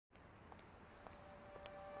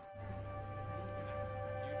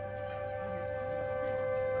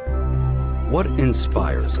What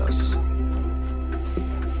inspires us?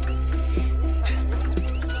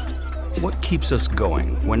 What keeps us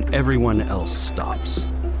going when everyone else stops?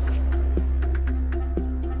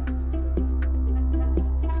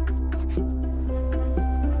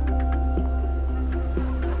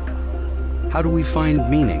 How do we find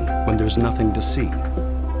meaning when there's nothing to see?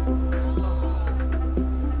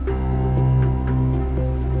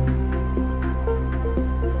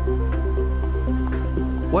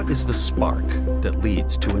 What is the spark that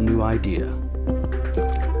leads to a new idea?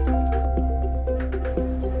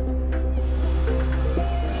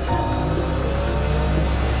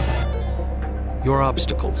 Your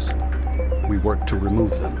obstacles, we work to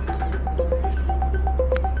remove them.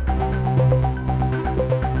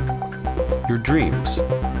 Your dreams,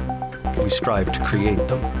 we strive to create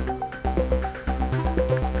them.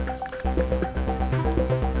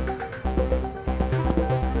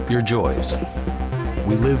 Your joys,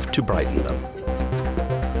 we live to brighten them.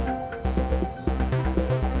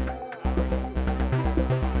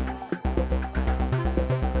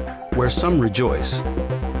 Where some rejoice,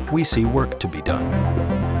 we see work to be done.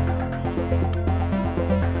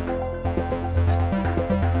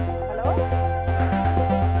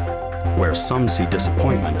 Where some see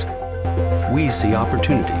disappointment, we see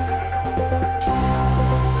opportunity.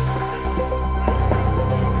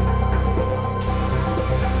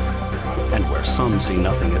 And where some see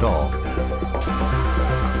nothing at all,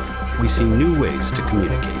 we see new ways to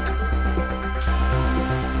communicate.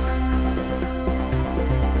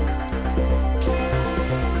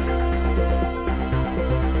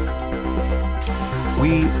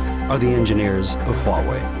 We are the engineers of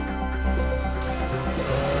Huawei.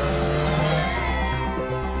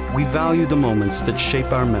 We value the moments that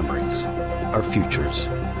shape our memories, our futures,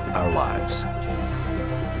 our lives.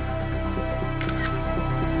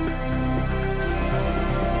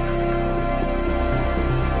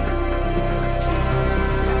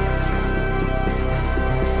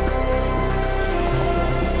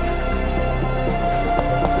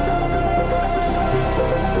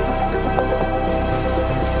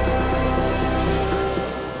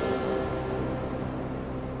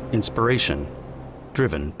 Inspiration,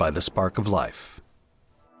 driven by the spark of life.